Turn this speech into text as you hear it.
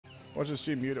Watch the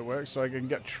stream mute at work so I can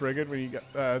get triggered when you get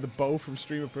the bow from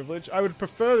Streamer Privilege. I would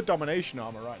prefer the Domination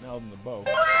armor right now than the bow.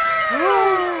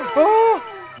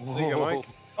 There you go, Mike.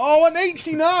 Oh, an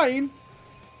 89!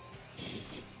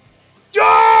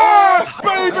 Yes,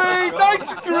 baby!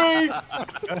 93!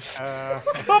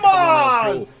 Come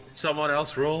on! Someone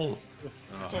else roll.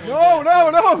 No,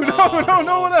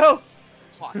 no one else!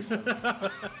 Fuck.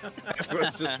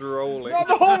 Everyone's just rolling. No,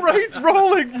 the whole raid's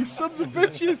rolling, you sons of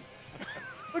bitches!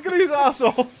 Look at these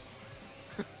assholes!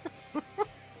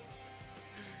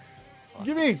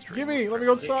 Gimme, let me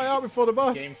go try out before the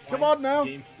bus. Come on now.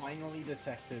 Game finally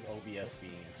detected OBS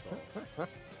being installed.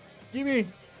 Gimme.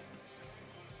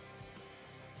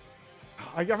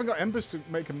 I haven't got embers to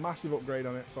make a massive upgrade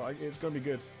on it, but it's going to be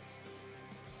good.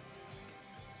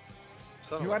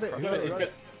 You had it. It's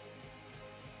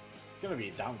going to be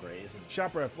a downgrade, isn't it?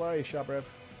 Shabrev, where are you, Shabrev?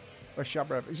 Where's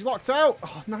Shabrev? He's locked out.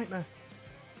 Oh, nightmare.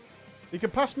 He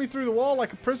can pass me through the wall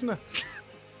like a prisoner.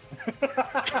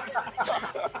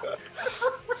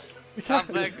 Come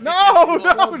back. No!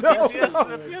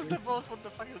 Here's the boss, what the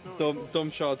fuck are you doing?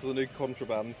 Dumb shards are the new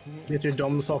contraband. Get your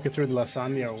dumb socket through the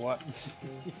lasagna or what?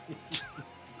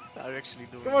 Are you actually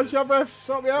doing Come on, this? Shabrev,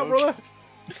 sort me out, brother.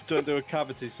 Don't do a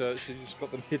cavity search, you just got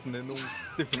them hidden in all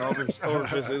different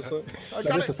orifices. So.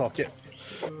 That is a socket.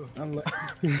 Put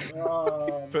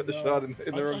the shard in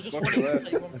their I own just socket wanted to there.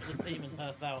 say one for the team and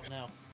Perth out now.